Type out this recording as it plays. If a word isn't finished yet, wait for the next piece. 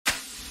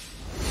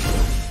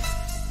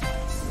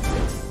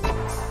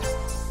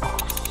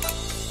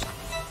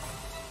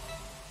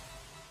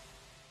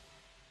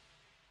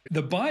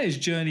The buyer's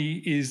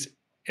journey is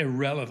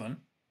irrelevant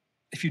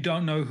if you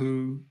don't know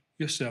who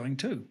you're selling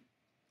to,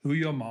 who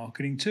you're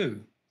marketing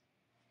to.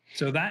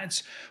 So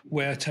that's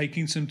where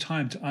taking some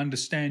time to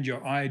understand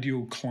your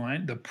ideal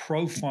client, the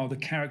profile, the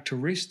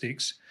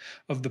characteristics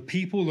of the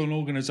people and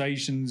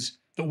organizations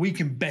that we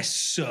can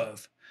best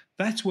serve.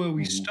 That's where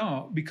we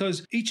start,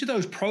 because each of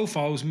those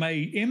profiles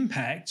may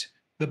impact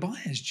the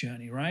buyer's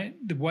journey, right?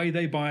 The way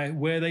they buy,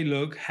 where they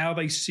look, how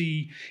they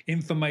see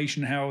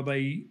information, how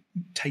they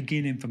take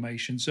in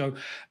information. So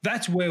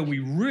that's where we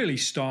really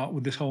start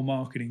with this whole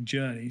marketing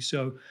journey.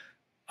 So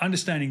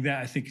understanding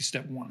that, I think, is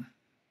step one.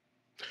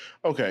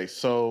 Okay,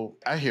 so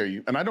I hear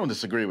you, and I don't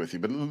disagree with you,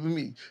 but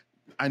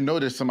I know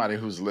there's somebody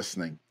who's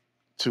listening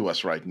to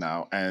us right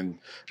now, and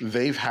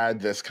they've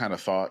had this kind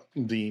of thought.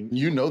 Dean,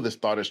 you know this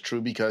thought is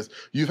true because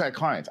you've had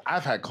clients.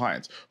 I've had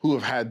clients who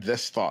have had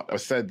this thought or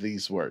said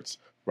these words,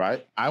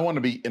 right? I want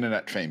to be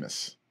internet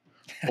famous,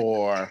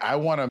 or I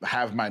want to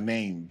have my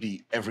name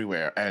be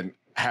everywhere and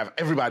have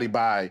everybody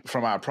buy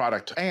from our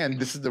product. And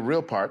this is the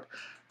real part.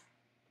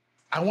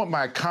 I want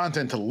my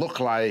content to look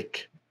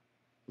like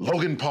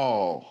Logan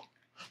Paul,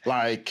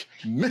 like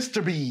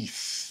Mr.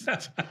 Beast.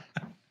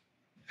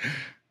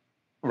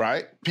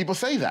 Right? People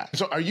say that.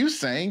 So are you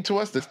saying to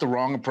us that's the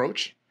wrong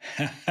approach?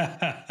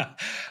 I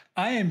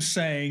am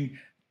saying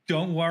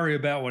don't worry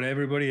about what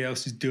everybody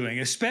else is doing,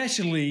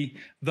 especially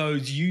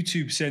those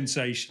YouTube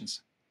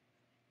sensations,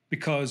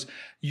 because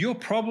you're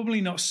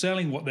probably not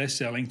selling what they're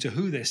selling to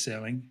who they're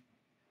selling.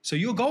 So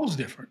your goal's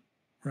different,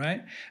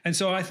 right? And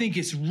so I think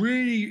it's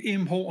really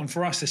important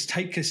for us to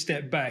take a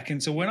step back.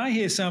 And so when I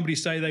hear somebody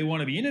say they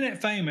want to be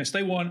internet famous,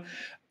 they want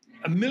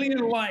 1 million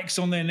likes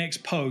on their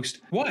next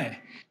post, why?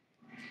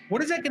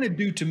 What is that going to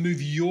do to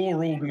move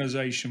your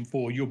organization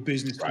forward, your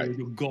business forward,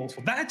 your goals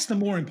forward? That's the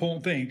more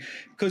important thing.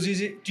 Because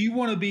do you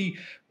want to be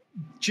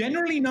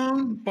generally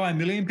known by 1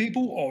 million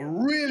people, or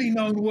really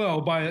known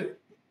well by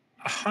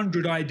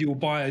 100 ideal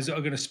buyers that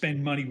are going to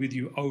spend money with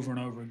you over and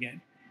over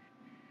again?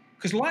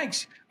 Because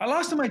likes,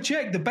 last time I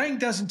checked, the bank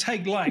doesn't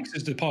take likes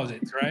as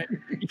deposits, right?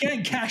 You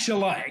can't cash a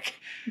like.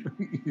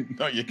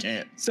 No, you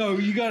can't. So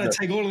you got to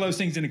take all of those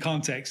things into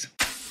context.